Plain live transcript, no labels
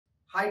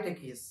Hi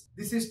techies,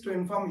 this is to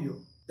inform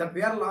you that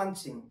we are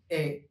launching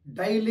a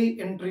daily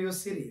interview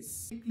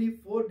series. Weekly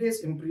 4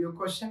 days interview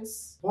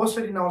questions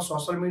posted in our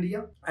social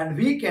media, and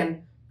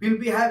weekend we'll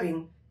be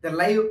having the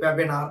live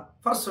webinar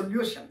for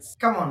solutions.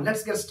 Come on,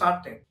 let's get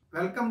started.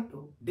 Welcome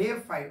to day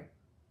 5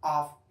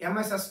 of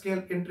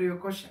MSSQL interview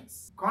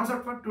questions.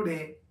 Concept for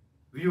today,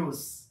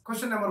 views.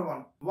 Question number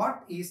 1.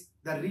 What is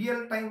the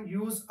real-time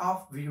use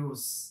of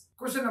views?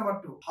 Question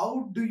number 2.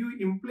 How do you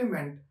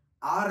implement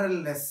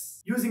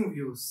RLS using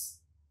views?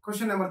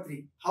 Question number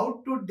 3.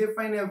 How to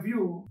define a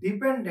view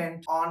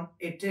dependent on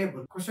a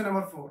table? Question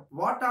number 4.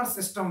 What are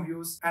system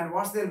views and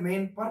what's their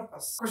main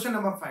purpose? Question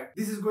number 5.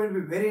 This is going to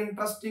be very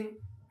interesting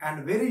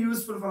and very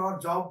useful for our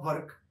job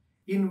work.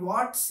 In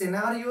what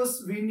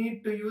scenarios we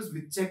need to use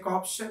with check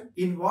option?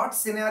 In what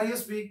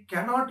scenarios we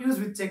cannot use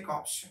with check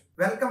option?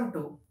 Welcome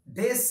to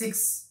day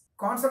 6.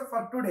 Concept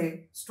for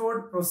today,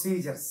 stored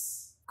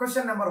procedures.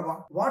 Question number 1.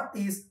 What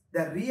is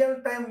the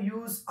real-time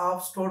use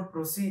of stored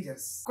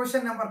procedures?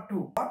 Question number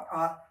 2. What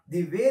are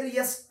the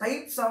various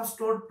types of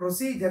stored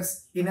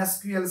procedures in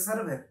SQL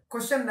Server?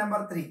 Question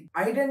number 3.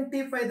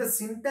 Identify the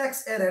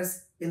syntax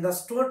errors in the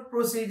stored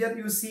procedure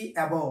you see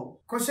above.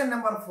 Question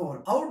number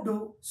 4. How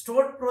do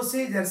stored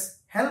procedures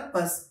help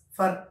us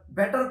for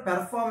better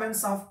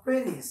performance of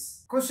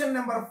queries? Question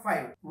number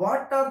 5.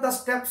 What are the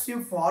steps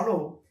you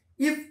follow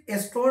if a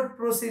stored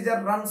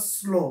procedure runs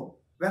slow?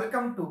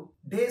 Welcome to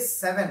day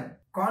 7.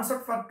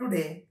 Concept for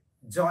today,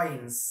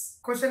 joins.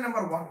 Question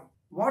number 1.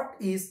 What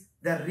is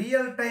the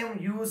real-time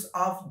use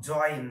of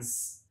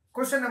joins?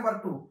 Question number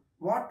 2.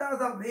 What are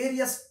the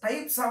various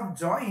types of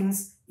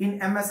joins in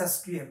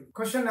MSSQL?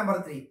 Question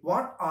number 3.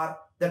 What are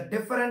the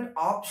different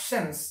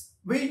options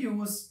we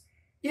use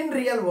in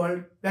real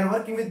world when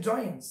working with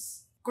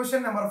joins?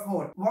 Question number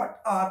 4.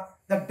 What are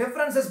the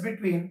differences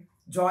between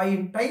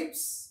join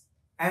types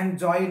and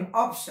join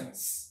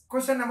options?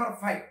 Question number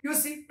 5. You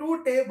see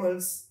 2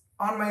 tables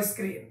on my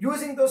screen.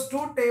 Using those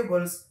 2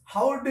 tables,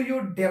 how do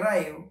you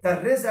derive the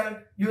result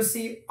you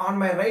see on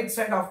my right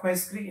side of my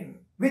screen?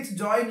 Which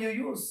join you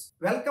use?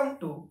 Welcome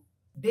to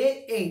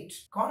day 8.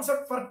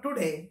 Concept for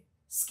today,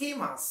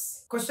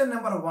 schemas. Question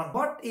number 1.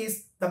 What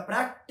is the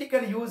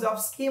practical use of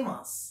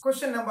schemas?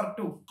 Question number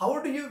 2.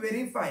 How do you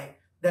verify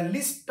the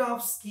list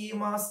of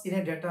schemas in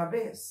a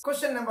database?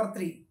 Question number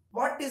 3.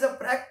 What is the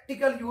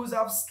practical use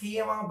of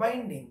schema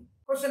binding?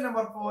 Question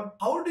number 4.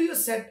 How do you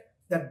set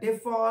the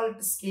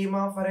default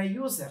schema for a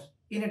user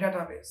in a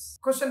database?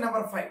 Question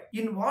number 5.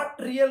 In what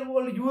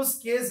real-world use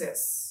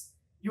cases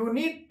you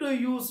need to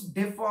use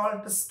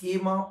default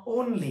schema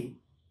only?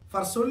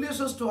 For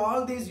solutions to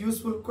all these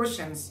useful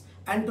questions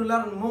and to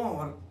learn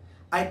more,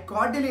 I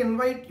cordially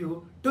invite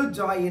you to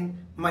join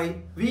my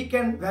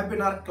weekend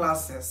webinar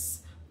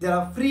classes. There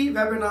are free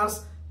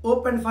webinars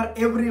open for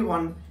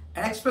everyone,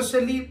 and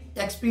especially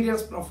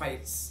experienced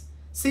profiles.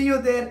 See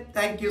you there.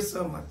 Thank you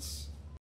so much.